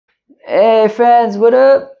Hey friends, what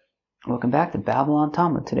up? Welcome back to Babylon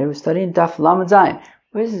Talmud. Today we're studying Daf Lamed Zayin.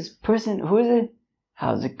 Where's this person? Who is it?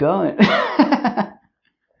 How's it going?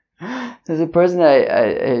 There's a person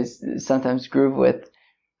I sometimes groove with,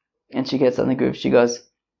 and she gets on the groove. She goes,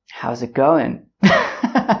 "How's it going?"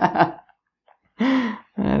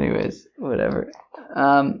 Anyways, whatever.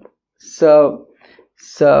 Where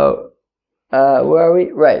are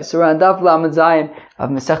we? Right. So we're on Daf Lamed Zayin of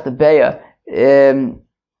Masechta Beitzah.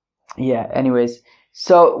 Anyways,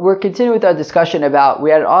 so we're continuing with our discussion about, we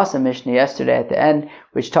had an awesome Mishnah yesterday at the end,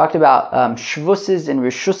 which talked about shvuses and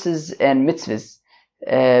rishuses and mitzvahs.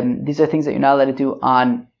 These are things that you're not allowed to do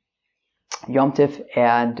on Yom Tif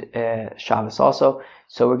and Shabbos also.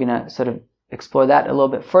 So we're going to sort of explore that a little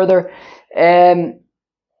bit further. We're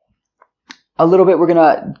going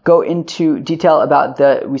to go into detail about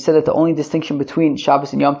we said that the only distinction between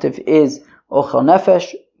Shabbos and Yom Tif is Ochel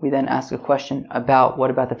Nefesh. We then ask a question about, what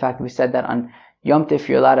about the fact that we said that on Yom Tif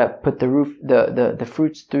you're allowed to put the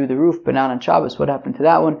fruits through the roof, but not on Shabbos? What happened to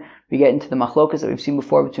that one? We get into the machlokas that we've seen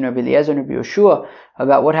before between Rabbi Eliezer and Rabbi Yoshua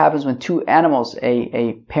about what happens when two animals,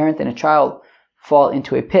 a parent and a child, fall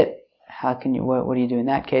into a pit. What do you do in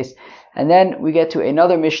that case? And then we get to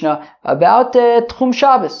another Mishnah about Tchum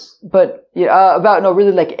Shabbos, but Eruvei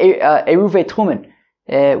Tchumen.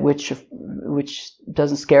 Which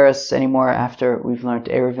doesn't scare us anymore after we've learned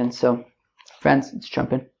Eruvin. So, friends, let's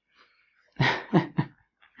jump in.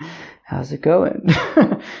 How's it going?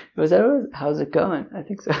 Was that what? How's it going? I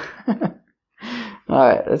think so.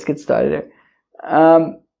 Alright, let's get started here.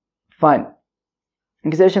 Fine.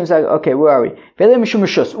 Okay, where are we?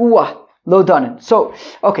 Lo danin. So,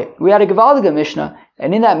 okay, we had a Gevaldiga Mishnah,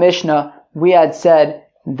 and in that Mishnah, we had said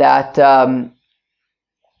that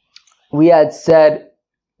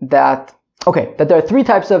that there are three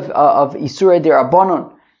types of Isurei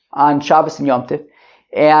D'Rabbanon on Shabbos and Yom Tif.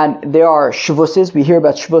 And there are Shavuses. We hear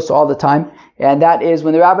about Shavus all the time. And that is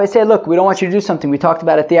when the rabbis say, look, we don't want you to do something. We talked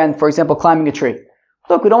about at the end, for example, climbing a tree.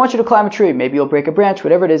 Look, we don't want you to climb a tree. Maybe you'll break a branch,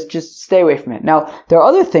 whatever it is, just stay away from it. Now, there are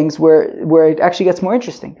other things where it actually gets more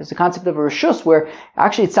interesting. There's the concept of a reshus where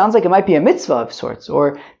actually it sounds like it might be a mitzvah of sorts,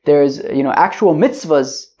 or there's, actual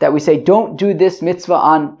mitzvahs that we say, don't do this mitzvah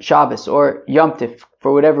on Shabbos or Yom Tif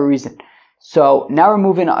for whatever reason. So now we're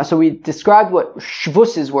moving on. So we described what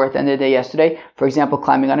shvuses were at the end of the day yesterday. For example,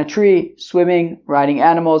 climbing on a tree, swimming, riding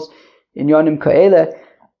animals, in yonim ka'ele.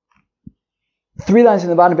 3 lines in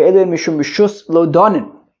the bottom, mishum rishus lo danin.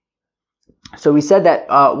 So we said that,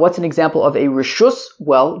 what's an example of a rishus?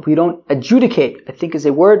 Well, we don't adjudicate, I think is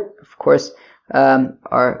a word. Of course,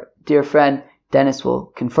 our dear friend Dennis will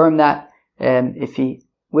confirm that, if he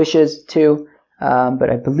wishes to. But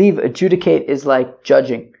I believe adjudicate is like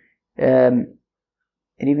judging. They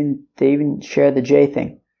even share the J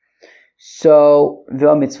thing. So,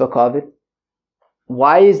 v'o mitzvah kavit.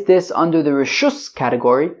 Why is this under the rishus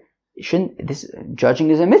category? Judging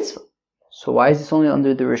is a mitzvah. So why is this only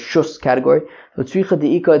under the rishus category? Well,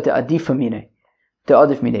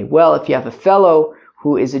 if you have a fellow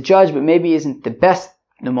who is a judge, but maybe isn't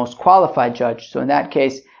the most qualified judge, so in that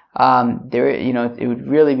case, it would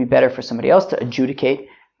really be better for somebody else to adjudicate.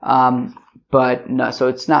 But no, so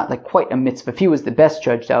it's not like quite a mitzvah. If he was the best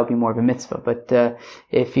judge, that would be more of a mitzvah. But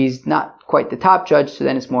if he's not quite the top judge, so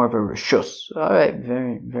then it's more of a rishus. All right,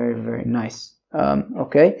 very, very, very nice.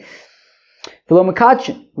 Okay.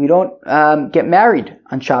 We don't get married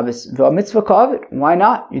on Shabbos. Why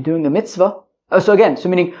not? You're doing a mitzvah. So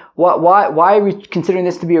meaning, why are we considering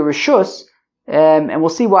this to be a rishus? And we'll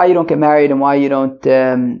see why you don't get married and why you don't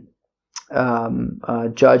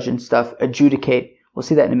judge and stuff, adjudicate. We'll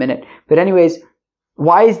see that in a minute. But anyways,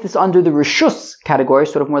 why is this under the rishus category,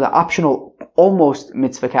 sort of more the optional, almost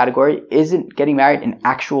mitzvah category? Isn't getting married an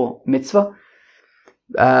actual mitzvah?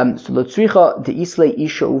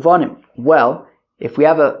 Well, if we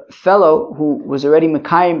have a fellow who was already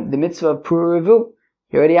mekayim the mitzvah of Pura Revu,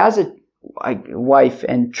 he already has a wife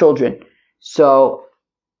and children. So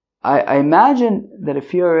I imagine that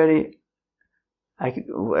if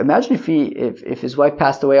his wife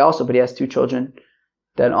passed away also, but he has 2 children,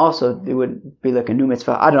 then also it would be like a new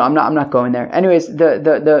mitzvah. I don't know. I'm not going there. Anyways, the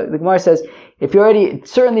Gemara says if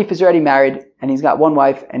he's already married and he's got 1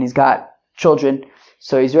 wife and he's got children,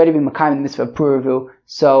 so he's already been makayim the mitzvah of puravu.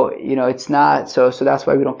 So it's not so that's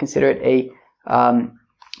why we don't consider it a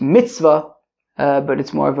mitzvah, but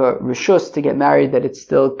it's more of a rishus to get married. That it's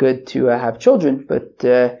still good to have children, but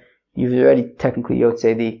you've already technically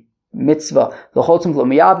yotzei the mitzvah. The chotzim lo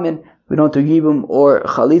miyabmin. We don't do yibum or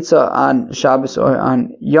chalitza on Shabbos or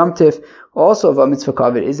on Yom Tif. Also, of a mitzvah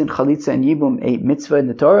kavod, isn't chalitza and yibum a mitzvah in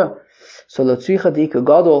the Torah? So lo tzricha dika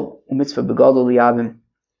gadol mitzvah begadol liyabim.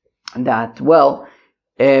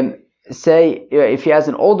 say if he has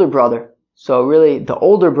an older brother, so really the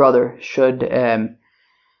older brother should do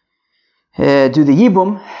the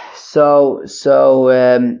yibum. So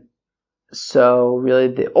really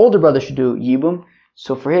the older brother should do yibum.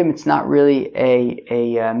 So for him, it's not really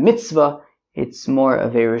a mitzvah. It's more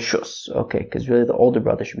of a reshus. Okay, because really the older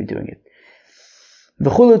brother should be doing it.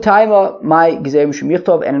 V'chulu taima my gzeir mishum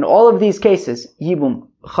yichtov. And in all of these cases, yibum,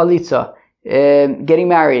 chalitza, getting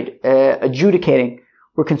married, adjudicating,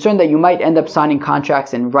 we're concerned that you might end up signing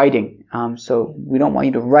contracts and writing. So we don't want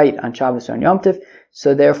you to write on Shabbos or on Yom Tov.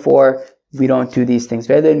 So therefore, we don't do these things.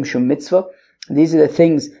 V'edin mishum mitzvah. These are the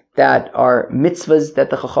things that are mitzvahs that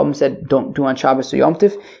the Chacham said don't do on Shabbos or Yom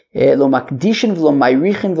Tov. Lo makdishin v'lo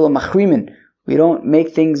mayrichin v'lo machrimin. We don't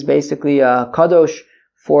make things basically kadosh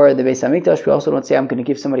for the Beis Hamikdash. We also don't say I'm going to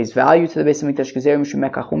give somebody's value to the Beis Hamikdash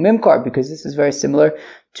because this is very similar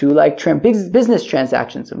to like business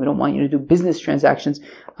transactions, and we don't want you to do business transactions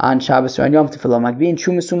on Shabbos or on Yom Tov.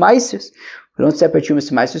 We don't separate Chumas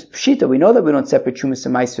and Maasros. Pshita, we know that we don't separate Chumas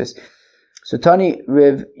and Maasros. So Tani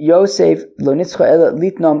Riv Yosef lo nitzcha ela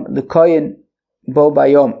litnam lekoyin bo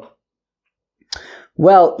bayom.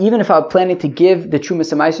 Well, even if I'm planning to give the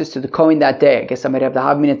Chumas and Maasros to the Kohen that day, I guess I might have the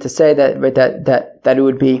Havminah to say that it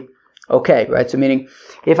would be okay, right? So meaning,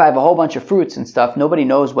 if I have a whole bunch of fruits and stuff, nobody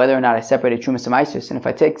knows whether or not I separated Chumas and Maasros. And if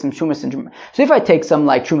I take some Chumas and if I take some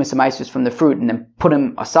like Chumas and Maasros from the fruit and then put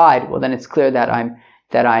them aside, well, then it's clear that I'm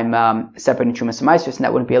separating Chumas and Maasros, and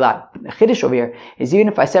that wouldn't be allowed. The Chiddush over here is even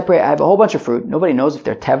if I have a whole bunch of fruit, nobody knows if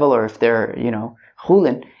they're Tevel or if they're,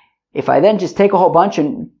 Chulin. If I then just take a whole bunch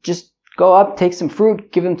and just go up, take some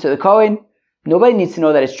fruit, give them to the Kohen, nobody needs to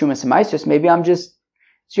know that it's Chumas and Maasros. Maybe it's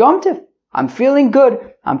Yom Tov. I'm feeling good.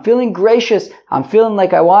 I'm feeling gracious. I'm feeling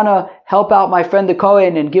like I want to help out my friend the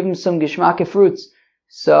Kohen and give him some Geshmake fruits.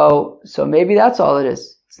 So maybe that's all it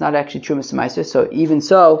is. It's not actually Chumas and Maasros. So even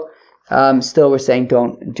so, still we're saying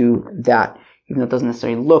don't do that, even though it doesn't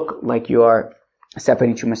necessarily look like you are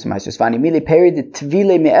separating Chumas and Maasros.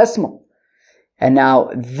 And now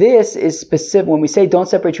this is specific. When we say don't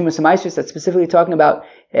separate Chumas and Maasros, that's specifically talking about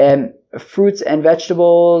fruits and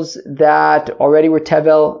vegetables that already were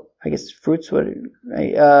tevel. I guess fruits.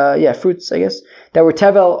 Fruits. I guess that were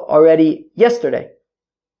tevel already yesterday.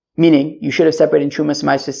 Meaning you should have separated Chumas and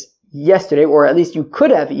Maasros yesterday, or at least you could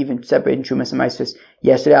have even separated Chumas and Maasros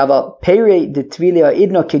yesterday. Aval pere de tvili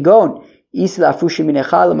ha'idno kegon isla afushim min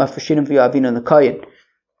echal mafushinim v'yavinu l'koyin.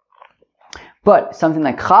 But something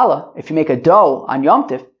like challah, if you make a dough on Yom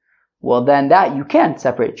Tov, well then that you can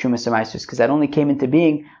separate Chumas and Maasros because that only came into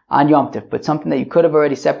being on Yom Tov. But something that you could have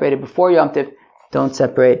already separated before Yom Tov, don't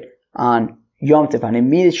separate on Yom Tov.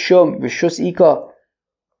 And mishum rishus ika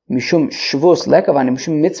mishum shvus leka and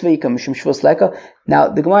mishum mitzvah ika mishum shvus leka. Now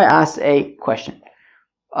the Gemara asks a question.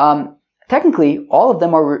 Technically, all of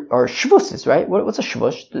them are shvuses, right? What's a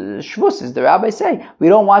shvus? The shvuses, the rabbis say, we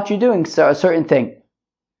don't want you doing a certain thing.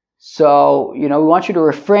 So, we want you to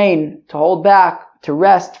refrain, to hold back, to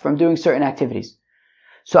rest from doing certain activities.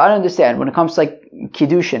 So I don't understand. When it comes to like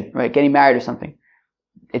kiddushin, right, getting married or something,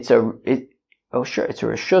 it's a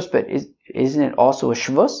reshus, but isn't it also a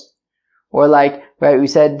shvus? Or like, right, we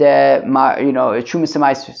said, chumas and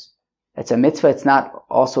maasros. It's a mitzvah, it's not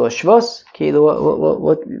also a shvus.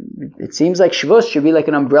 What, it seems like shvus should be like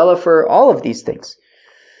an umbrella for all of these things.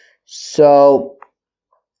 So,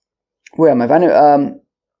 where am I?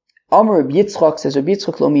 Amar Rabbi Yitzchak says, Rabbi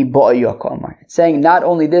Yitzchak lo mi ba'ya k'amar. It's saying not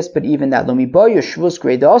only this, but even that. Lo mi ba'ya shvus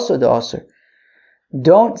grade also the aser.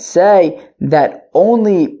 Don't say that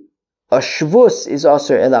only a shvus is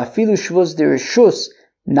aser, ela afilu shvus de reshus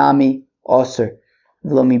nami aser.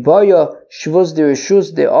 Lo mi ba'ya shvus de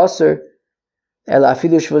reshus de aser, ela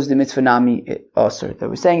afilu shvus de mitzvah nami aser. That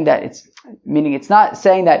we're saying that it's not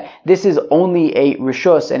saying that this is only a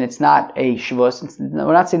reshus and it's not a shvus.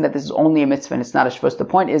 We're not saying that this is only a mitzvah and it's not a shvus. The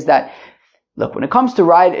point is that, look, when it comes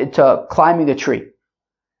to climbing a tree,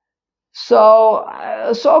 so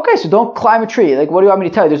don't climb a tree. Like, what do you want me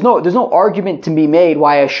to tell you? There's no argument to be made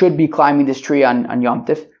why I should be climbing this tree on Yom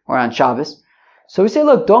Tov or on Shabbos. So we say,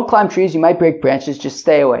 look, don't climb trees. You might break branches. Just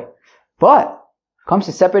stay away. But when it comes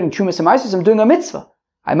to separating Chumas and Maasros, I'm doing a mitzvah.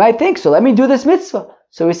 I might think, so let me do this mitzvah.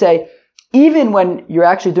 So we say, even when you're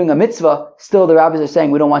actually doing a mitzvah, still the rabbis are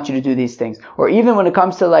saying we don't want you to do these things. Or even when it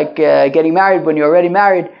comes to like getting married, when you're already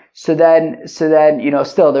married, so then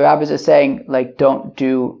still the rabbis are saying like don't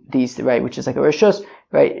do these, right? Which is like a reshus,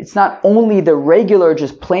 right? It's not only the regular,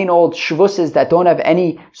 just plain old shvuses that don't have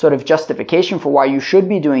any sort of justification for why you should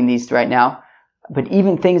be doing these right now, but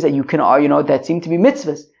even things that you can, that seem to be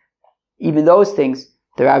mitzvahs, even those things,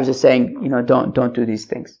 the rabbis are saying, don't do these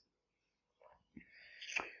things.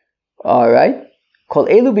 Alright. Kol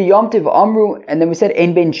elu b'yomtiv amru, and then we said,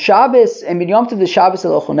 Ein ben Shabbos, and ben yomtiv the Shabbos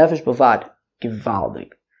el ochel nefesh b'vad. Givaldig.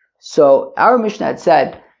 So, our Mishnah had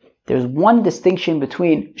said, there's one distinction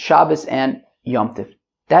between Shabbos and Yom Tiv.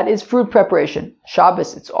 That is fruit preparation.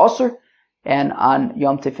 Shabbos, it's osur, and on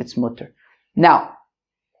Yom Tiv, it's mutter. Now,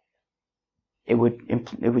 it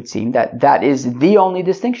would seem that is the only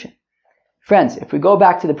distinction. Friends, if we go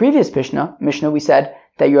back to the previous Mishnah, we said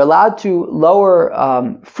that you're allowed to lower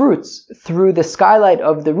fruits through the skylight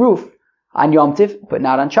of the roof on Yom Tiv, but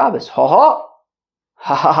not on Shabbos. Ha ha!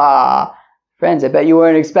 Ha ha ha! Friends, I bet you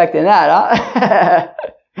weren't expecting that,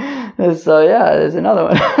 huh? So yeah, there's another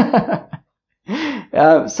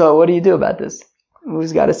one. So what do you do about this?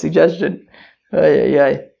 Who's got a suggestion?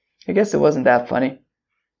 I guess it wasn't that funny.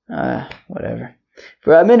 Whatever.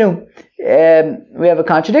 For Aminu, we have a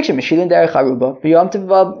contradiction. The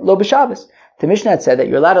Mishnah had said that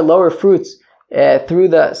you're allowed to lower fruits through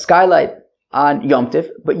the skylight on Yom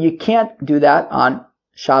Tiv, but you can't do that on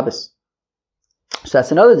Shabbos. So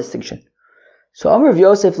that's another distinction. So Amr of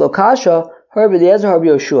Yosef Lokasha, Herb Eliezer, Herb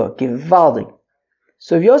Yoshua, Givaldig.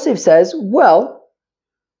 So if Yosef says, well,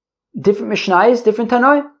 different Mishnayos, different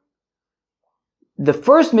Tanoi. The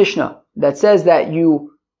first Mishnah that says that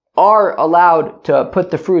you are allowed to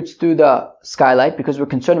put the fruits through the skylight because we're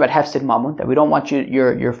concerned about hefsid mammon, that we don't want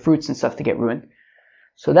your fruits and stuff to get ruined.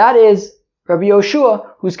 So that is Rabbi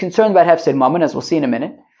Yoshua, who's concerned about hefsid mammon, as we'll see in a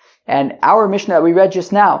minute. And our Mishnah that we read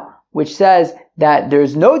just now, which says that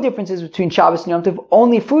there's no differences between Shabbos and Yom Tov,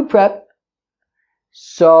 only food prep.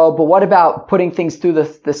 So, but what about putting things through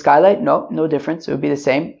the skylight? No difference. It would be the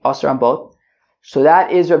same, also on both. So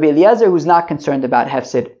that is Rabbi Eliezer, who's not concerned about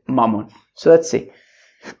hefsid mammon. So let's see.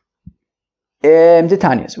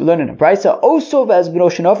 Titanias, we learn in a Beitzah.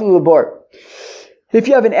 If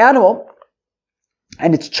you have an animal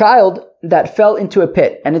and its child that fell into a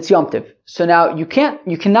pit and it's Yom Tiv, so now you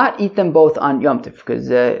cannot eat them both on Yom Tiv because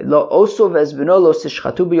we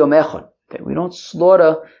don't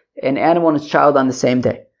slaughter an animal and its child on the same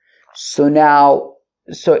day. So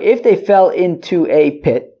if they fell into a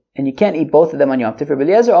pit and you can't eat both of them on Yom Tiv,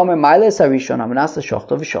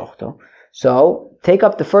 so take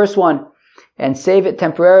up the first one and save it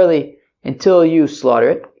temporarily until you slaughter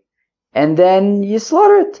it, and then you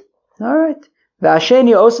slaughter it. Alright. And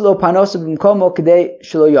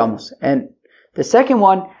the second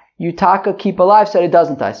one, you keep alive so that it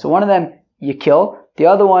doesn't die. So one of them you kill, the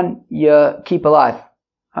other one you keep alive.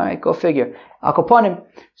 Alright, go figure. Akoponim.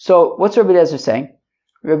 So what's Rabbi Eliezer saying?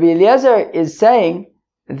 Rabbi Eliezer is saying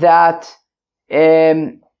that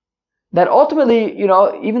ultimately,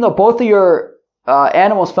 even though both of your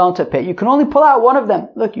animals fell into a pit, you can only pull out one of them.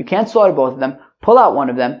 Look, you can't slaughter both of them. Pull out one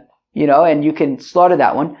of them, and you can slaughter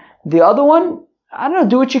that one. The other one, I don't know,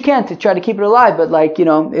 do what you can to try to keep it alive, but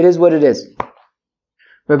it is what it is.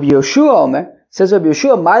 Rabbi Yoshua says, Rabbi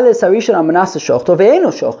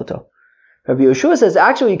Yoshua says,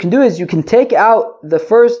 actually what you can do is you can take out the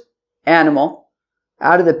first animal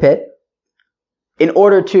out of the pit in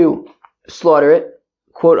order to slaughter it,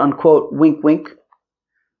 quote unquote, wink wink.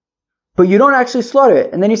 But you don't actually slaughter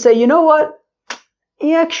it. And then you say, you know what?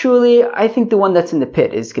 Actually, I think the one that's in the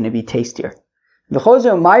pit is going to be tastier. And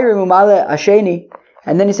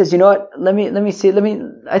then he says, you know what? Let me see.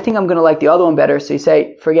 I think I'm going to like the other one better. So you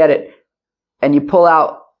say, forget it. And you pull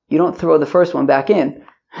out, you don't throw the first one back in,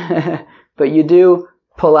 but you do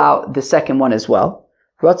pull out the second one as well.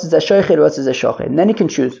 And then he can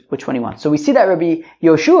choose which one he wants. So we see that Rabbi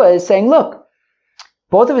Yoshua is saying, look,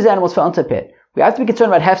 both of his animals fell into a pit. We have to be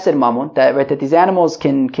concerned about hefsid mammon, that these animals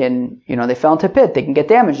can, they fell into a pit, they can get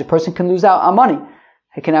damaged, the person can lose out on money,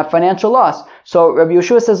 they can have financial loss. So Rabbi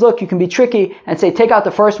Yeshua says, look, you can be tricky and say, take out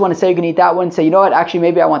the first one and say you're going to eat that one, and say, you know what, actually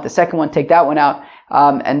maybe I want the second one, take that one out,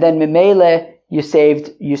 and then memele, you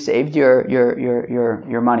saved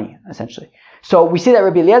your money, essentially. So we see that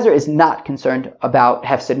Rabbi Eliezer is not concerned about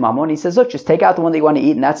hefsid mammon. He says, look, just take out the one that you want to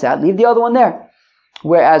eat and that's that, leave the other one there.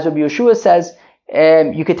 Whereas Rabbi Yeshua says,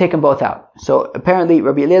 you could take them both out. So apparently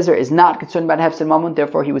Rabbi Eliezer is not concerned about hefsid mammon,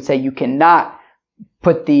 therefore he would say you cannot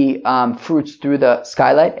put the fruits through the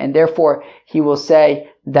skylight, and therefore he will say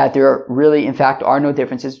that there really, in fact, are no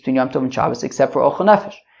differences between Yom Tov and Shabbos except for Ochel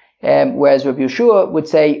Nefesh. Whereas Rabbi Yeshua would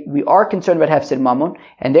say we are concerned about hefsid mammon,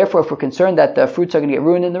 and therefore if we're concerned that the fruits are going to get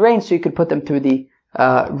ruined in the rain, so you could put them through the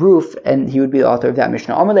roof, and he would be the author of that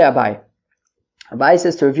Mishnah. Amalei Abai. Abai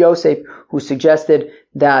says to Rav Yosef, who suggested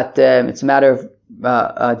that it's a matter of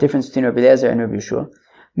difference between Rabbi Eliezer and Rabbi Yeshua.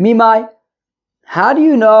 Mimai, how do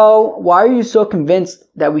you know, why are you so convinced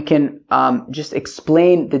that we can just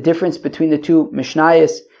explain the difference between the two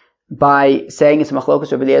Mishnayos by saying it's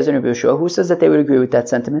Machlokas Rabbi Eliezer and Rabbi Yeshua? Who says that they would agree with that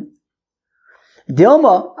sentiment?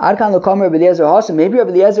 Dilma, Adkan L'Kam Rabbi Eliezer Hasan, maybe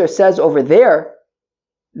Rabbi Eliezer says over there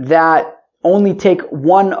that only take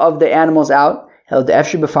one of the animals out,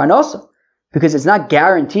 because it's not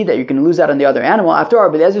guaranteed that you're going to lose out on the other animal. After all,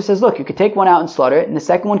 Rabbi Eliezer says, look, you could take one out and slaughter it, and the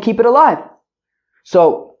second one keep it alive.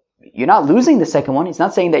 So you're not losing the second one. He's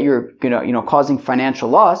not saying that you're causing financial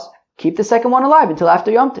loss. Keep the second one alive until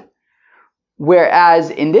after Yom Tov. Whereas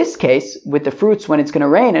in this case, with the fruits, when it's going to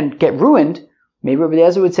rain and get ruined, maybe Rabbi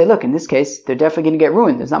Eliezer would say, look, in this case, they're definitely going to get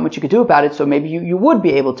ruined. There's not much you could do about it, so maybe you would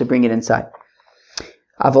be able to bring it inside.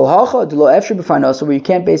 So where you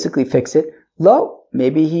can't basically fix it,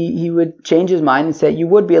 maybe he would change his mind and say you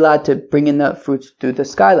would be allowed to bring in the fruits through the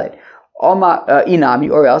skylight.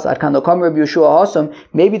 Inami, or else,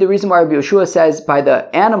 maybe the reason why Rabbi Yeshua says by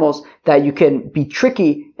the animals that you can be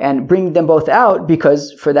tricky and bring them both out,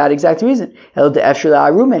 because for that exact reason.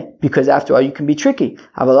 Because after all, you can be tricky.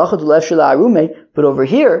 But over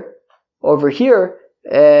here,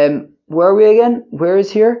 where are we again? Where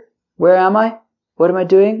is here? Where am I? What am I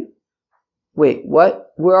doing? Wait,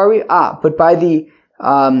 what? Where are we? But by the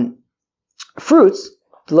fruits,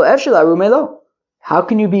 how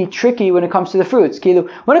can you be tricky when it comes to the fruits?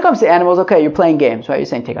 When it comes to animals, okay, you're playing games, right? You're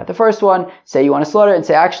saying take out the first one, say you want to slaughter it, and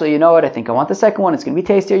say, actually, you know what, I think I want the second one, it's going to be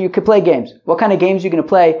tastier. You could play games. What kind of games are you going to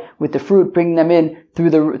play with the fruit, bringing them in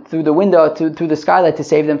through the window, through the skylight to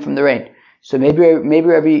save them from the rain? So maybe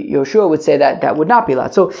Rabbi Yoshua would say that would not be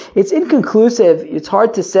allowed. So it's inconclusive. It's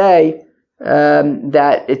hard to say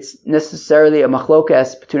that it's necessarily a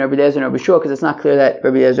machlokas between Rabbi Eliezer and Rabbi Yeshua, because it's not clear that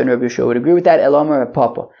Rabbi Eliezer and Rabbi Yeshua would agree with that. Elomer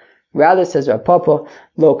Papa. Rather, says Rav Papa,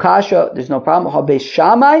 lo kasha, there's no problem. Ha beis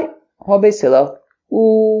Shammai, ha beis Hillel.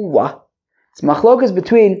 It's machlokas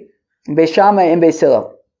between Beis Shammai and Beis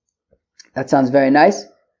Hillel. That sounds very nice.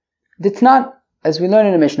 It's not, as we learn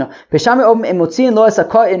in the Mishnah. Beis Shammai om emotziin lo es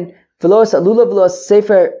hakain v'lo es alula v'lo es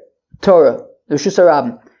sefer Torah. L'shus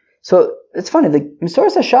harabim. So it's funny. The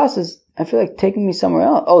Mesoras Hashas is, I feel like, taking me somewhere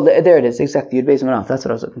else. Oh, there it is. Exactly. Yud Beis Manav. That's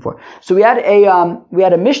what I was looking for. So we had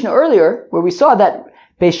a Mishnah earlier where we saw that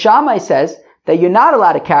Beis Shammai says that you're not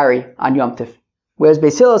allowed to carry on Yom Tov, whereas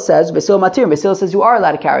Beis Hillel says, Beis Hillel matir, Beis Hillel says you are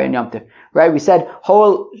allowed to carry on Yom Tov. Right? We said, right?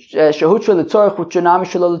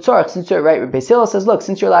 Beis Hillel says, look,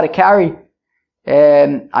 since you're allowed to carry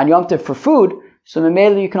on Yom Tov for food, so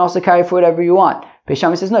Memele you can also carry for whatever you want. Beis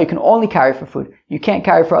Shammai says, no, you can only carry for food. You can't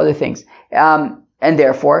carry for other things. And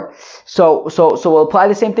therefore, so we'll apply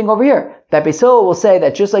the same thing over here. That Beis Hillel will say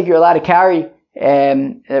that just like you're allowed to carry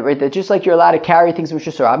that just like you're allowed to carry things with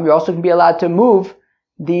Shusarab, you also can be allowed to move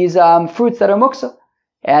these fruits that are muksa.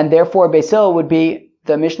 And therefore, Beis Hillel would be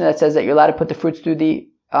the Mishnah that says that you're allowed to put the fruits through the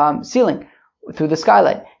ceiling, through the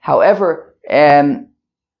skylight. However, the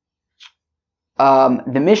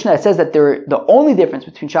Mishnah that says that the only difference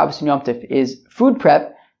between Shabbos and Yom Tov is food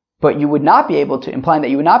prep, but you would not be able to, implying that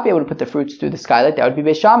you would not be able to put the fruits through the skylight, that would be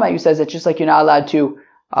Beis Shammai, who says that just like you're not allowed to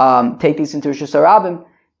take these into Rishus Harabim,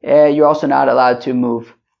 you're also not allowed to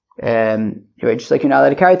move, just like you're not allowed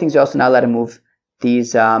to carry things, you're also not allowed to move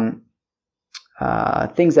these things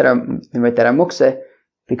that are mukse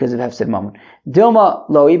because of hefsed mammon. Dilma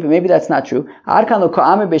loi, but maybe that's not true. Arkan lo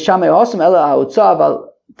ka'amir Beis Shammai osum ela ha'utzav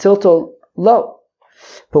al tiltol lo.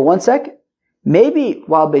 But one second. Maybe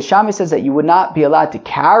while Beis Shammai says that you would not be allowed to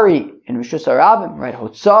carry in Rishus Harabim, right,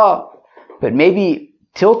 hotzah, but maybe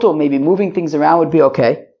tiltul, maybe moving things around would be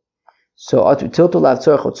okay. So tiltul lav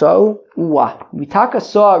tzorech hotzah. Mitaka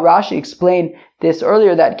saw Rashi explain this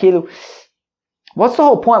earlier, that kilu, what's the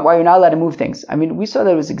whole point why you're not allowed to move things? I mean, we saw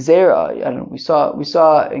that it was Gzera. I don't know. We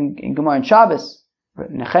saw in Gemara and Shabbos,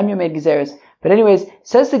 Nehemiah made Gzeras. But anyways,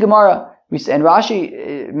 says the Gemara, and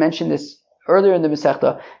Rashi mentioned this earlier in the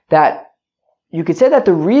Masechta, that you could say that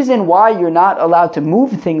the reason why you're not allowed to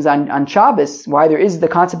move things on Shabbos, why there is the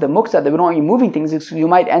concept of muksa, that we don't want you moving things, is you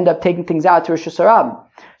might end up taking things out to Rosh Hashanah.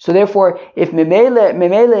 So therefore, if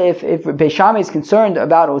Beis Shammai is concerned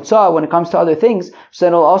about Otzah when it comes to other things, so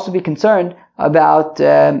then it'll also be concerned about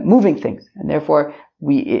moving things. And therefore,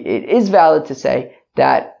 it is valid to say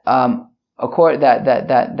that that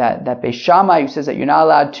Beis Shammai, who says that you're not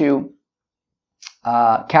allowed to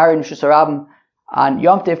carry Rosh Hashanah on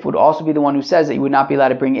Yom Tif, would also be the one who says that you would not be allowed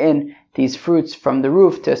to bring in these fruits from the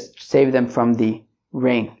roof to save them from the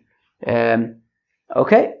rain.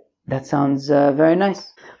 Okay, that sounds very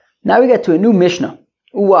nice. Now we get to a new Mishnah.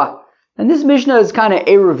 And this Mishnah is kind of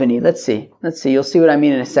Eruvini. Let's see. You'll see what I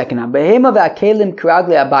mean in a second. That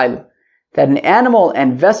an animal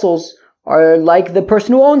and vessels are like the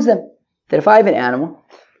person who owns them. That if I have an animal,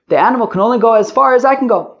 the animal can only go as far as I can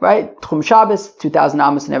go, right? Tchum Shabbos, 2,000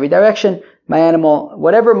 amos in every direction. my animal,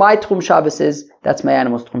 whatever my Tchum Shabbos is, that's my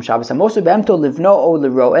animal's Tchum Shabbos.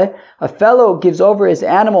 A fellow gives over his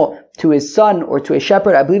animal to his son or to a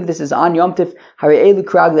shepherd. I believe this is on Yom Tif.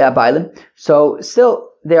 So still,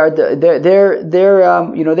 they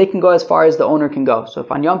can go as far as the owner can go. So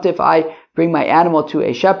if on Yom Tif I bring my animal to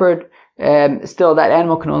a shepherd, still that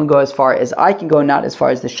animal can only go as far as I can go, not as far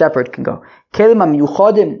as the shepherd can go.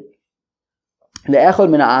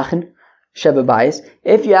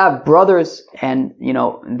 If you have brothers and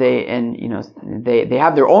they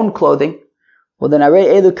have their own clothing, well then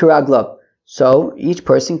so each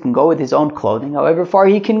person can go with his own clothing however far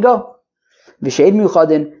he can go.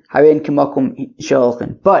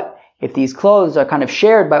 But if these clothes are kind of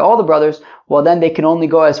shared by all the brothers, well then they can only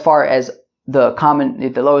go as far as the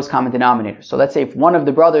lowest common denominator. So let's say if one of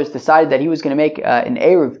the brothers decided that he was going to make an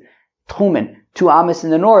Eruv Tchumen 2 Amas in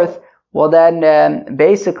the north, well then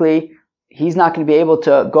basically he's not going to be able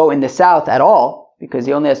to go in the south at all because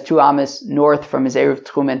he only has 2 Amas north from his Eruv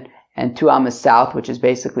Tchumen and 2 Amas south, which is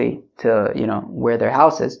basically to where their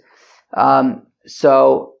house is.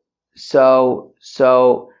 So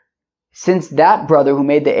since that brother who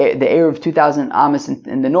made the Eruv 2,000 Amas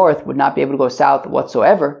in the north would not be able to go south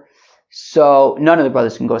whatsoever, so none of the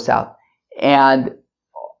brothers can go south. And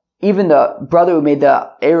even the brother who made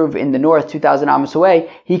the Eruv in the north 2,000 Amos away,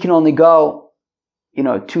 he can only go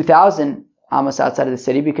 2,000 Amos outside of the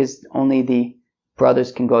city because only the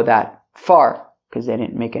brothers can go that far because they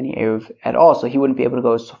didn't make any Eruv at all. So he wouldn't be able to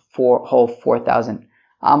go whole 4,000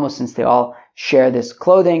 Amos since they all share this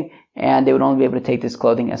clothing, and they would only be able to take this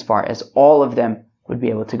clothing as far as all of them would be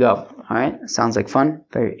able to go. Alright, sounds like fun.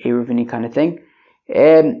 Very Eruvini kind of thing.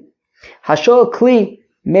 Hashol Kli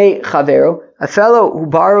Me Chavero, a fellow who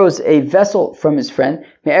borrows a vessel from his friend,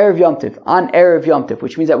 Me Erev Yom Tiv, on Erev Yom Tiv,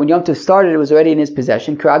 which means that when Yom Tiv started, it was already in his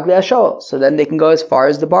possession, Kiragli Hashol, so then they can go as far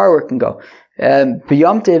as the borrower can go.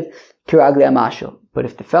 Yom Tiv, Kiragli Amashil. But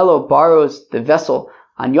if the fellow borrows the vessel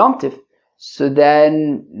on Yom Tiv, so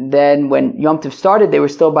then when Yom Tiv started, they were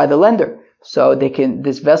still by the lender. So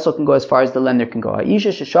this vessel can go as far as the lender can go.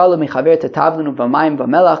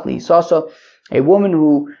 A woman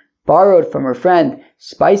who borrowed from her friend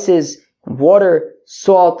spices, water,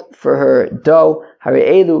 salt for her dough,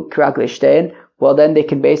 well then they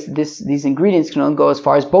can these ingredients can only go as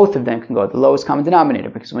far as both of them can go, the lowest common denominator,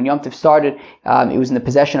 because when Yom Tiv started, it was in the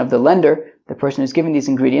possession of the lender, the person who's giving these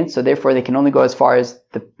ingredients, so therefore they can only go as far as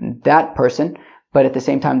that person, but at the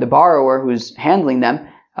same time the borrower who's handling them,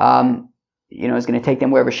 is going to take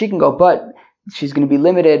them wherever she can go, but she's going to be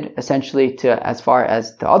limited essentially to as far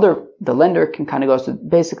as the lender can kind of go. So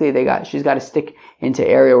basically she's got to stick into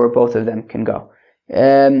area where both of them can go.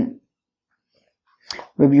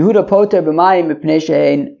 Rabbi Yehuda poter b'mayim mipnei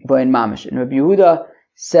she'ein bohen mamash. And Rabbi Yehuda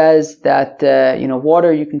says that,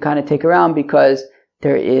 water you can kind of take around because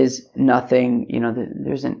there is nothing,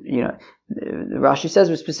 Rashi says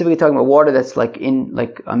we're specifically talking about water that's like in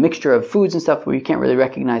like a mixture of foods and stuff where you can't really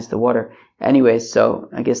recognize the water anyways. So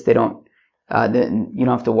I guess they don't, then you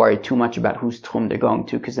don't have to worry too much about whose tchum they're going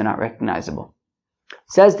to because they're not recognizable.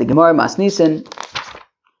 Says the Gemara Masnisen,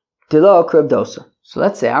 Dilo Reb Dosa. So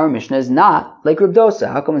let's say our Mishnah is not like Reb Dosa.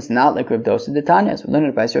 How come it's not like Reb Dosa? The Tanya, so we learned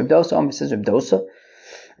it by Reb Dosa. Omer says Reb Dosa.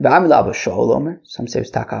 Some say it's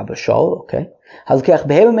Taka Abba Shol. Okay. A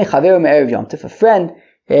friend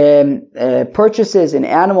purchases an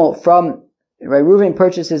animal from Reuven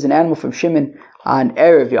purchases an animal from Shimon on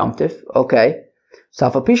Erev Yom Tif. Okay. So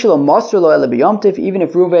even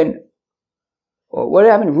if Reuven, or what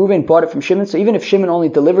happened? Reuven bought it from Shimon. So even if Shimon only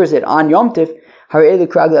delivers it on Yom Tif, they're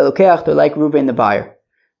like Reuven the buyer,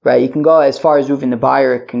 right? You can go as far as Reuven the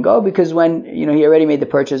buyer can go because when he already made the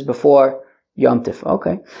purchase before Yom Tif.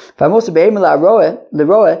 Okay.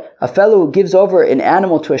 A fellow who gives over an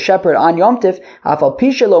animal to a shepherd on Yom Tif,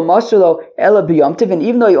 and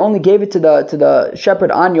even though he only gave it to the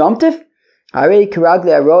shepherd on Yom Tif,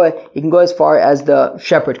 he can go as far as the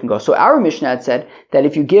shepherd can go. So our Mishnah had said that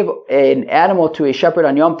if you give an animal to a shepherd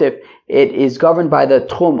on Yom Tif, it is governed by the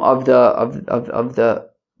tchum of the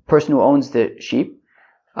person who owns the sheep.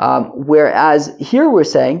 Whereas here we're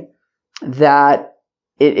saying that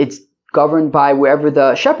it's governed by wherever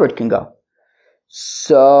the shepherd can go.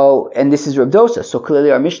 So, and this is Reb Dosa. So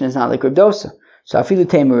clearly our Mishnah is not like Reb Dosa. So afilu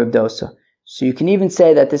tema Reb Dosa. So you can even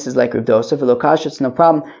say that this is like Reb Dosa. V'lokash, it's no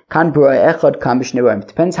problem. Kan b'ro'eh echad, kan b'shnei. It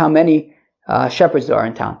depends how many shepherds there are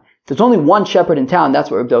in town. If there's only one shepherd in town,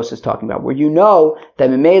 that's what Reb Dosa is talking about. Where you know that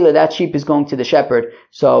Memela, that sheep is going to the shepherd,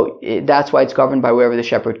 so that's why it's governed by wherever the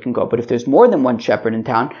shepherd can go. But if there's more than one shepherd in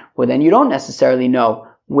town, well then you don't necessarily know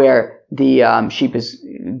where the sheep is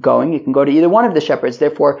going. You can go to either one of the shepherds.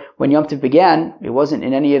 Therefore, when Yom Tov began, it wasn't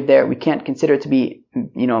in any of their, we can't consider it to be,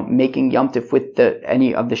 making Yom Tov with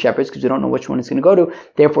any of the shepherds because we don't know which one it's going to go to.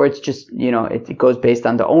 Therefore, it's just, it goes based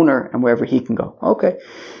on the owner and wherever he can go. Okay.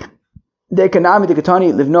 The Kanami, the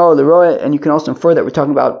Katani, Livno, Leroy, and you can also infer that we're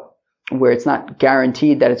talking about where it's not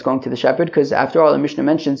guaranteed that it's going to the shepherd, because after all, the Mishnah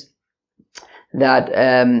mentions that,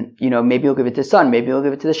 maybe he'll give it to his son, maybe he'll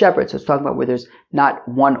give it to the shepherd. So it's talking about where there's not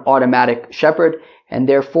one automatic shepherd, and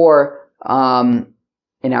therefore,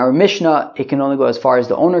 in our Mishnah, it can only go as far as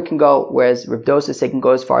the owner can go, whereas Reb Dosa say it can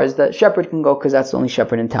go as far as the shepherd can go, because that's the only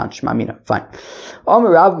shepherd in town. Shema Mina. Fine.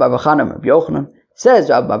 Omer Rav Bar Bachana Reb Yochanan says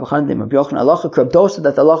Rav Bar Bachana Reb Yochanan halacha Reb Dosa,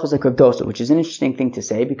 that the halacha is like Reb Dosa, which is an interesting thing to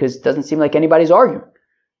say because it doesn't seem like anybody's arguing.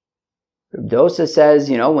 Reb Dosa says,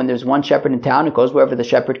 when there's one shepherd in town, it goes wherever the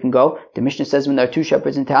shepherd can go. The Mishnah says when there are two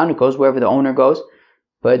shepherds in town, it goes wherever the owner goes.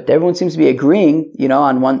 But everyone seems to be agreeing,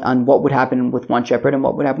 on what would happen with one shepherd and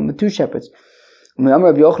what would happen with two shepherds. But how could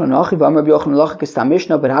Reb Yochanan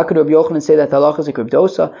say that the halacha is like Reb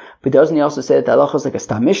Dosa? But doesn't he also say that the halacha is like a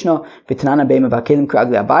Stam Mishnah? We said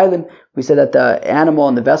that the animal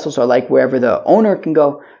and the vessels are like wherever the owner can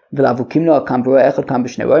go. To which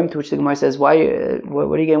the Gemara says, what are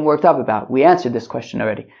you getting worked up about? We answered this question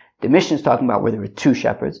already. The Mishnah is talking about where there were two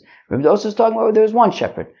shepherds. Reb Dosa is talking about where there was one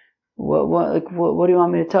shepherd. What do you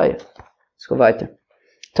want me to tell you? Let's go weiter.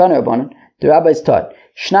 Tana Rabbanan, the rabbis taught,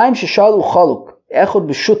 Shnaim sheshalu chaluk, echod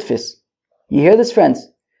b'shutfis. You hear this, friends?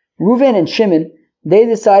 Reuven and Shimon, they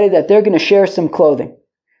decided that they're going to share some clothing.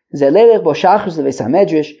 Zelelech bo shachris leves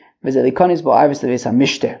hamedrash, v'zelikonis bo arvis leves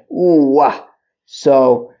hamishter. Ooh,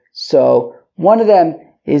 So one of them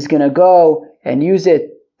is going to go and use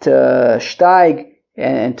it to steig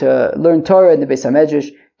and to learn Torah in the Beis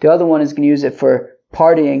HaMedrash. The other one is going to use it for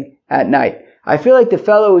partying at night. I feel like the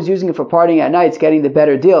fellow who's using it for partying at night is getting the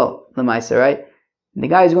better deal, Lamaisa, right? And the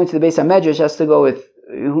guy who's going to the Beis HaMedrash has to go with,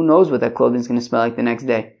 who knows what that clothing is going to smell like the next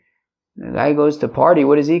day. The guy goes to party,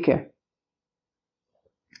 what does he care?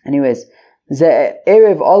 Anyways, the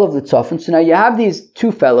Erev all of the Tzofim. So now you have these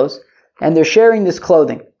two fellows, and they're sharing this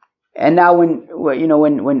clothing. And now when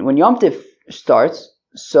Yom Tif starts,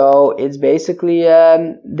 so it's basically,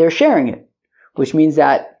 they're sharing it, which means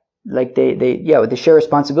that, like they share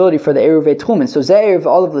responsibility for the Eruv Tchumen. So Ze'erev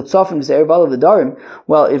all of the Tzofim, Ze'erev all of the Darim.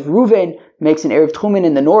 Well, if Reuven makes an Eruv Tchumen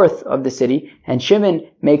in the north of the city, and Shimon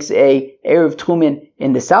makes a Eruv Tchumen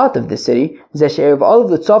in the south of the city, Ze'erev all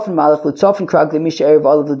of the Tzofim, Malach the Tzofim, Kragle Misha Erev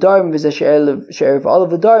all of the Darim, Ze'erev all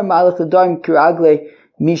of the Darim, Malach the Darim, Kragle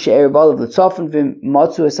Misha Erev all of the Tzofim,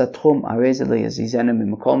 V'matzu es atchum, arezele yazizenem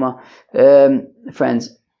b'makolma.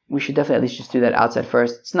 Friends, we should definitely at least just do that outside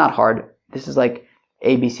first. It's not hard. This is like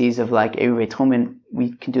ABCs of like Eruv Tchumen.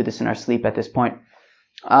 We can do this in our sleep at this point,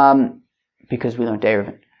 because we learned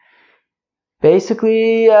Eruvin.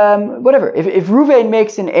 Basically, whatever. If Reuven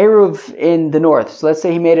makes an Eruv in the north, so let's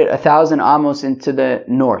say he made it 1,000 amos into the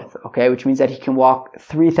north, okay, which means that he can walk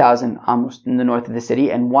 3,000 amos in the north of the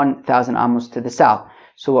city and 1,000 amos to the south.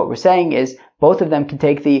 So what we're saying is both of them can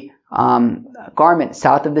take the garment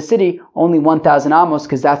south of the city, only 1,000 amos,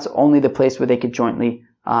 because that's only the place where they could jointly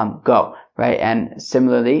go, right? And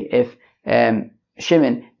similarly, if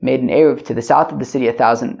Shimon made an Eruv to the south of the city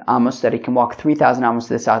 1,000 amos, so that he can walk 3,000 amos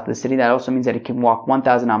to the south of the city, that also means that he can walk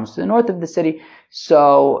 1,000 amos to the north of the city.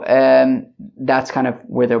 So that's kind of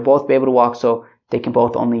where they'll both be able to walk, so they can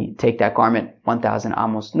both only take that garment 1,000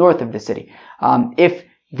 amos north of the city. If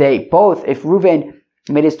Reuven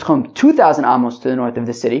made his tchum 2,000 amos to the north of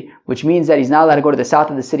the city, which means that he's not allowed to go to the south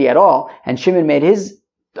of the city at all, and Shimon made his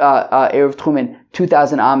Eruv Tchumen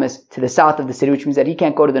 2,000 amos to the south of the city, which means that he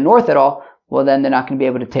can't go to the north at all, well then they're not going to be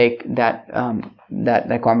able to take that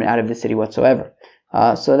garment out of the city whatsoever.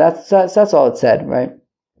 So that's all it said, right?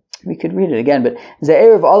 We could read it again, but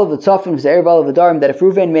Ze'erev all of the Tzofim, Ze'erev all of the Darim, that if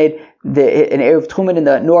Reuven made an Eruv Tchumen in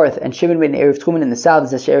the north and Shimon made an Eruv Tchumen in the south,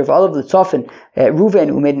 Ze'erev all of the Tzofim, Reuven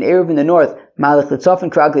who made an Eruv in the north, Malach the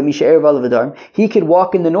Tzofim Kragle Misha Eruv all of the Darim, he could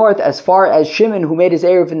walk in the north as far as Shimon who made his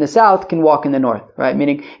Eruv in the south can walk in the north, right?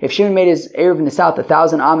 Meaning, if Shimon made his Eruv in the south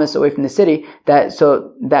 1,000 amos away from the city,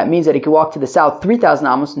 that means that he could walk to the south 3,000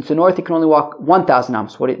 amos, and to the north he can only walk 1,000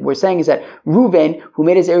 amos. What we're saying is that Reuven, who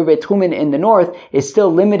made his Eruv Tchumen in the north, is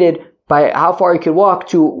still limited by how far he could walk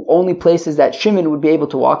to only places that Shimon would be able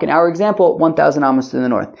to walk. In our example, 1,000 amos to the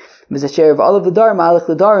north. V'zeh all of the darim, malach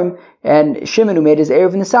the darim, and Shimon, who made his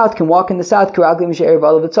eruv in the south, can walk in the south. Kiraglim she'eruv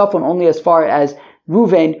all of the tzafon, only as far as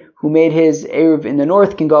Reuven, who made his eruv in the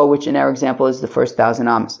north, can go, which in our example is the first 1,000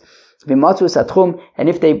 amos. And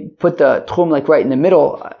if they put the tchum like right in the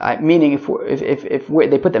middle, meaning if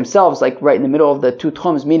they put themselves like right in the middle of the two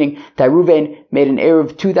tchums, meaning that Reuven made an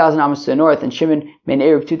eruv 2,000 amos to the north and Shimon made an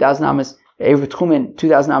eruv 2,000 amos, eruv tchumen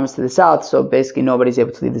 2,000 amos to the south. So basically nobody's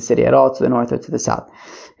able to leave the city at all, to the north or to the south.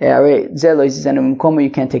 You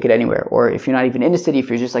can't take it anywhere. Or if you're not even in the city, if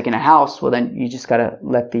you're just like in a house, well then you just gotta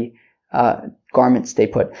let the garment stay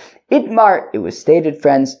put. Itmar, it was stated,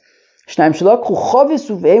 friends. So you have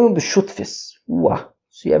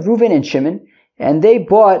Reuven and Shimon, and they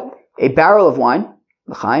bought a barrel of wine,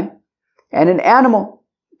 l'chaim, and an animal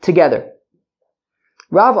together.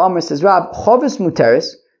 Rav Amr says, Rav, chovis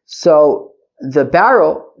muteris, so the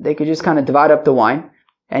barrel, they could just kind of divide up the wine,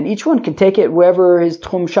 and each one can take it wherever his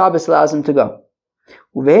Tchum Shabbos allows him to go.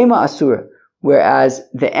 Uvehema asura, whereas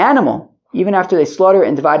the animal, even after they slaughter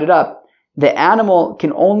and divide it up, the animal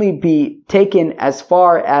can only be taken as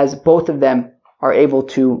far as both of them are able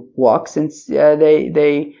to walk, since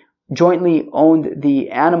they jointly owned the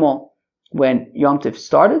animal when Yom Tov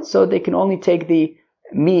started, so they can only take the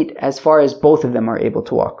meat as far as both of them are able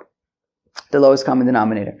to walk. The lowest common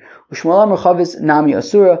denominator. Whereas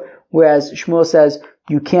Shmuel says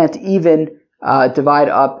you can't even divide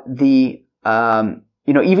up the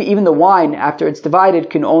even the wine, after it's divided,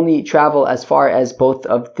 can only travel as far as both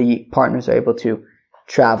of the partners are able to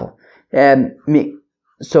travel.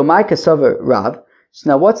 So my kasavar Rav. So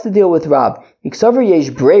now what's the deal with Rav? Iksavar yesh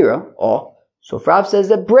breira. Oh, so if Rav says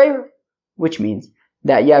that breira, which means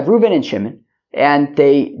that you have Reuben and Shimon, and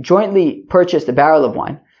they jointly purchased a barrel of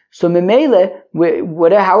wine. So memele,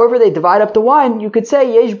 however they divide up the wine, you could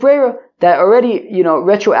say yesh breira, that already,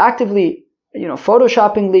 retroactively,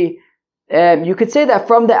 photoshoppingly, you could say that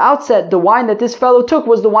from the outset, the wine that this fellow took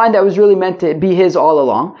was the wine that was really meant to be his all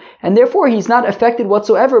along. And therefore, he's not affected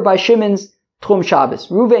whatsoever by Shimon's Tchum Shabbos.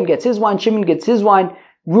 Reuven gets his wine, Shimon gets his wine.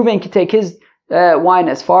 Reuven can take his wine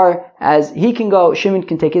as far as he can go. Shimon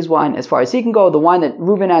can take his wine as far as he can go. The wine that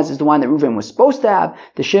Reuven has is the wine that Reuven was supposed to have.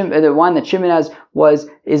 The wine that Shimon has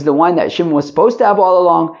is the wine that Shimon was supposed to have all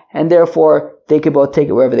along. And therefore, they could both take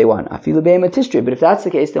it wherever they want. But if that's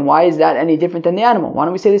the case, then why is that any different than the animal? Why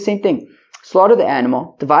don't we say the same thing? Slaughter the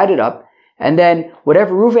animal, divide it up, and then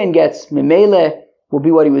whatever Reuven gets, memele, will be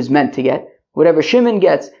what he was meant to get. Whatever Shimon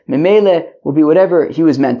gets, memele, will be whatever he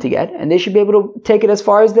was meant to get, and they should be able to take it as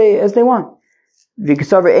far as they want. And if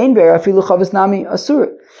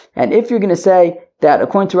you're going to say that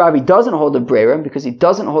according to Rabbi, he doesn't hold a brera, because he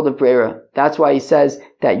doesn't hold a brera, that's why he says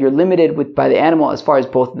that you're limited by the animal as far as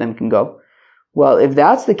both of them can go. Well, if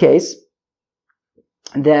that's the case,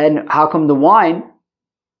 then how come the wine,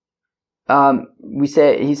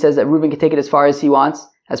 he says that Reuben can take it as far as he wants,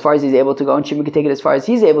 as far as he's able to go, and Shimon can take it as far as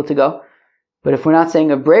he's able to go. But if we're not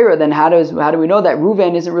saying a brera, then how do we know that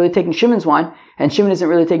Reuven isn't really taking Shimon's wine, and Shimon isn't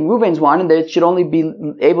really taking Reuven's wine, and they should only be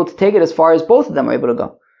able to take it as far as both of them are able to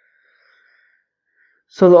go?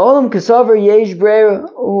 So the Olam Kasavar Yesh Brera.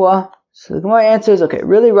 So the Gemara answers, okay,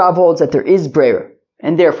 really Rav holds that there is brera,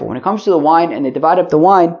 and therefore when it comes to the wine and they divide up the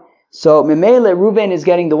wine, so Memele Reuven is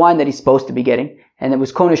getting the wine that he's supposed to be getting, and it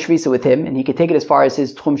was Kona Shvisa with him, and he could take it as far as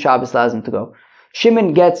his Tchum Shabbos allows him to go.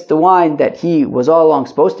 Shimon gets the wine that he was all along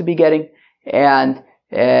supposed to be getting, and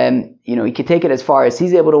he could take it as far as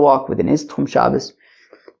he's able to walk within his Tchum Shabbos.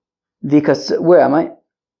 Because where am I?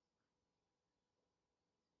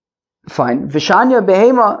 Fine. Vishanya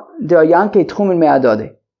behema de yanke tchumen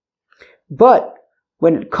me'adode. But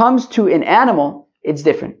when it comes to an animal, it's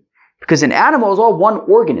different, because an animal is all one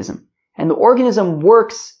organism, and the organism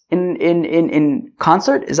works in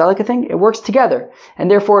concert. Is that like a thing? It works together,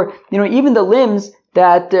 and therefore, even the limbs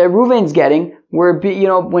that Reuven's getting were,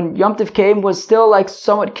 when Yom Tov came, was still like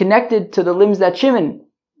somewhat connected to the limbs that Shimon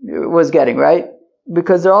was getting, right?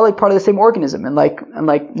 Because they're all like part of the same organism and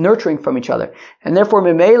like nurturing from each other, and therefore,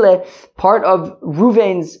 Memele, part of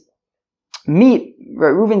Reuven's meat,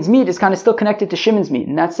 right? Reuven's meat is kind of still connected to Shimon's meat.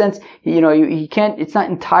 In that sense, he can't. It's not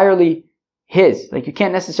entirely his. Like, you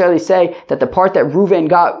can't necessarily say that the part that Reuven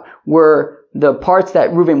got were the parts that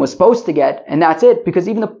Reuven was supposed to get, and that's it, because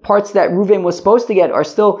even the parts that Reuven was supposed to get are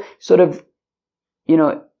still sort of,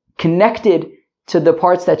 connected to the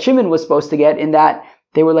parts that Shimon was supposed to get, in that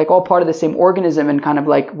they were like all part of the same organism and kind of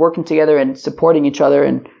like working together and supporting each other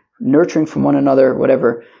and nurturing from one another,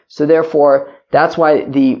 whatever. So therefore, that's why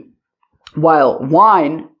while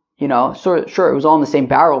wine, sure, it was all in the same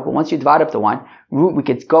barrel, but once you divide up the wine, we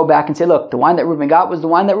could go back and say, look, the wine that Reuven got was the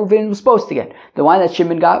wine that Reuven was supposed to get. The wine that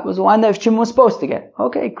Shimon got was the wine that Shimon was supposed to get.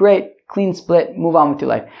 Okay, great. Clean split. Move on with your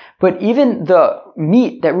life. But even the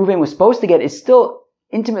meat that Reuven was supposed to get is still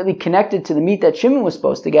intimately connected to the meat that Shimon was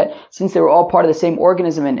supposed to get, since they were all part of the same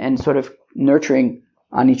organism and sort of nurturing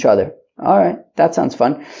on each other. All right, that sounds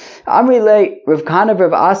fun. Amri le Rav Kahana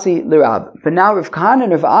Rav Asi l'Rab. But now Rav Kahana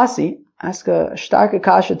and Rav Asi ask a starke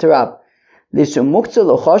kasha to Rab. Lisu muktzah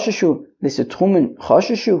lo choshishu, lisu trumen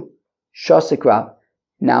choshishu, shosik Rab.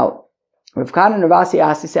 Now, Rav Kahana and Rav Asi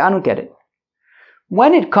ask, they say, I don't get it.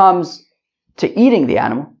 When it comes to eating the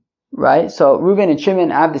animal, right? So Reuven and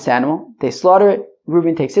Shimon have this animal, they slaughter it,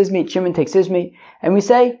 Reuven takes his meat, Shimon takes his meat, and we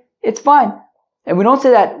say, it's fine. And we don't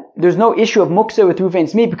say that there's no issue of muktzah with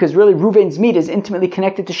Reuven's meat, because really Reuven's meat is intimately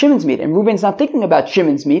connected to Shimon's meat, and Reuven's not thinking about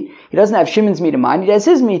Shimon's meat. He doesn't have Shimon's meat in mind, he has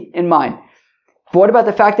his meat in mind. But what about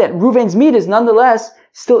the fact that Reuven's meat is nonetheless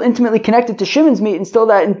still intimately connected to Shimon's meat, and still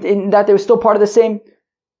that in that they were still part of the same,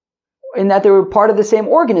 in that they were part of the same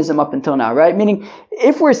organism up until now, right? Meaning,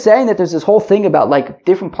 if we're saying that there's this whole thing about like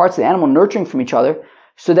different parts of the animal nurturing from each other,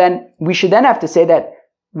 so then we should then have to say that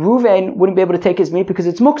Reuven wouldn't be able to take his meat because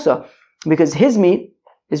it's muktzah, because his meat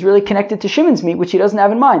is really connected to Shimon's meat, which he doesn't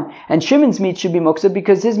have in mind. And Shimon's meat should be muktzah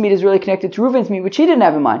because his meat is really connected to Reuven's meat, which he didn't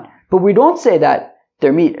have in mind. But we don't say that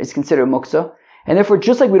their meat is considered muktzah. And therefore,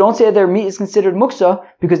 just like we don't say that their meat is considered muktzah,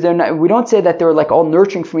 because we don't say that they're like all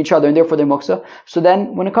nurturing from each other and therefore they're muktzah. So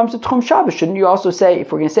then, when it comes to Tchum Shabbos, shouldn't you also say,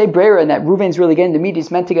 if we're going to say Breira and that Reuven's really getting the meat he's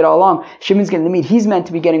meant to get all along, Shimon's getting the meat he's meant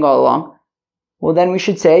to be getting all along, well then we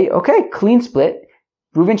should say, okay, clean split.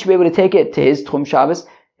 Reuven should be able to take it to his Tchum Shabbos,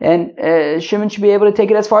 and Shimon should be able to take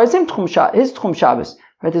it as far as his Tchum Shabbos.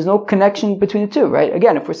 Right? There's no connection between the two, right?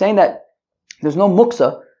 Again, if we're saying that there's no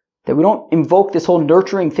muktzah, that we don't invoke this whole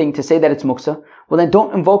nurturing thing to say that it's muktzah, well then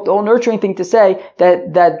don't invoke the whole nurturing thing to say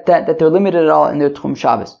that they're limited at all in their Tchum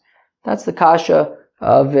Shabbos. That's the kasha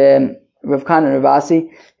of Rav Kahana and Rav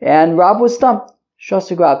Asi, and Rab was stumped.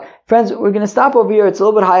 Shosik Rab. Friends, we're going to stop over here. It's a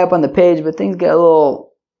little bit high up on the page, but things get a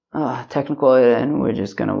little technical, and we're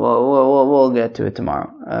just gonna we'll get to it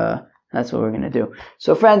tomorrow. That's what we're gonna do.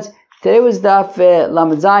 So, friends, today was Daf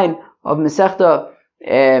Lamed Zayin of Masechta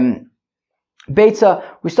Beitzah.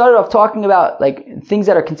 We started off talking about like things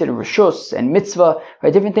that are considered rishus and mitzvah,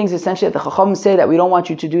 right? Different things essentially that the Chacham say that we don't want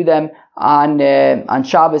you to do them on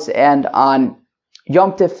Shabbos and on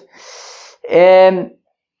Yom Tif.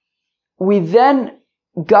 We then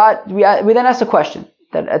asked a question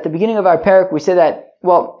that at the beginning of our parak we said that,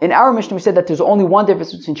 well, in our Mishnah we said that there's only one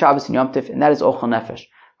difference between Shabbos and Yom Tif, and that is Ochel Nefesh.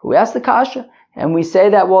 But we asked the kasha, and we say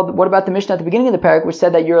that, well, what about the Mishnah at the beginning of the parak which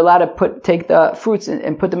said that you're allowed to take the fruits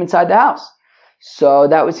and put them inside the house? So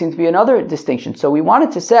that would seem to be another distinction. So we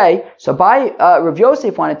wanted to say, Rav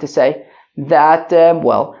Yosef wanted to say that,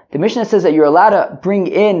 the Mishnah says that you're allowed to bring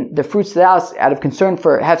in the fruits to the house out of concern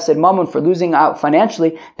for hefsed mammon, for losing out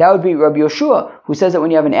financially. That would be Rabbi Yoshua, who says that when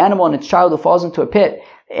you have an animal and its child who falls into a pit,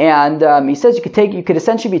 and he says you could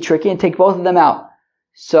essentially be tricky and take both of them out.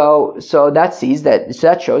 So that shows that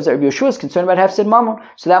Rabbi Yoshua is concerned about hefsed mammon.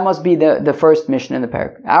 So that must be the first Mishnah in the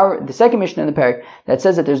parak. The second Mishnah in the parak that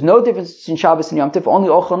says that there's no difference between Shabbos and Yom Tif, only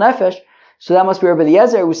Ochel Nefesh. So that must be Rabbi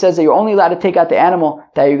Eliezer, who says that you're only allowed to take out the animal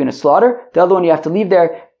that you're going to slaughter. The other one you have to leave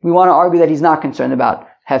there. We want to argue that he's not concerned about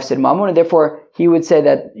hefsed mammon, and therefore he would say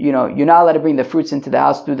that you're not allowed to bring the fruits into the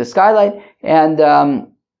house through the skylight, and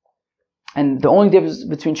the only difference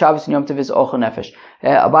between Shabbos and Yom Tov is Ochel Nefesh.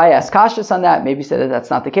 Abaye asked Kashas on that. Maybe he said that that's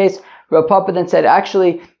not the case. Rav Papa then said,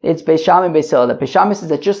 actually, it's Beis Shammai and Beis Hillel. That Beis Shammai says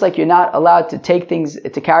that just like you're not allowed to take things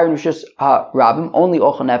to carry in Rishus Rabbim, only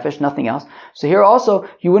Ochel Nefesh, nothing else. So here also,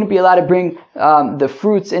 you wouldn't be allowed to bring the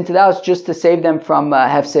fruits into the house just to save them from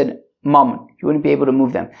hefsed mammon. You wouldn't be able to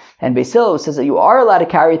move them. And Beis Hillel says that you are allowed to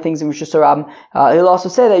carry things in Rishus Rabbim. He'll also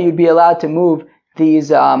say that you'd be allowed to move these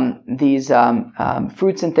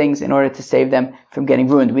fruits and things in order to save them from getting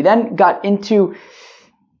ruined. We then got into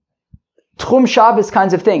Tchum Shabbos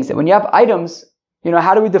kinds of things. That when you have items,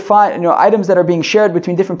 how do we define, items that are being shared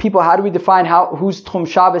between different people, how do we define whose Tchum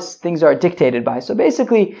Shabbos things are dictated by? So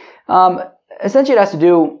basically, essentially it has to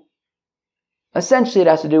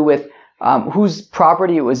do with whose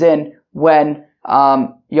property it was in when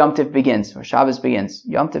Yom Tif begins, or Shabbos begins,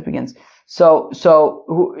 Yom Tif begins. So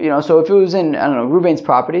if it was in, Reuven's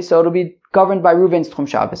property, so it'll be governed by Reuven's Tchum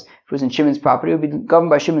Shabbos. If it was in Shimon's property, it'll be governed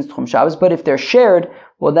by Shimon's Tchum Shabbos. But if they're shared,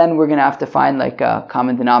 well then we're going to have to find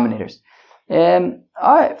common denominators.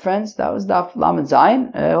 Alright friends, that was Daf Lamed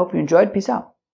Zayin. I hope you enjoyed. Peace out.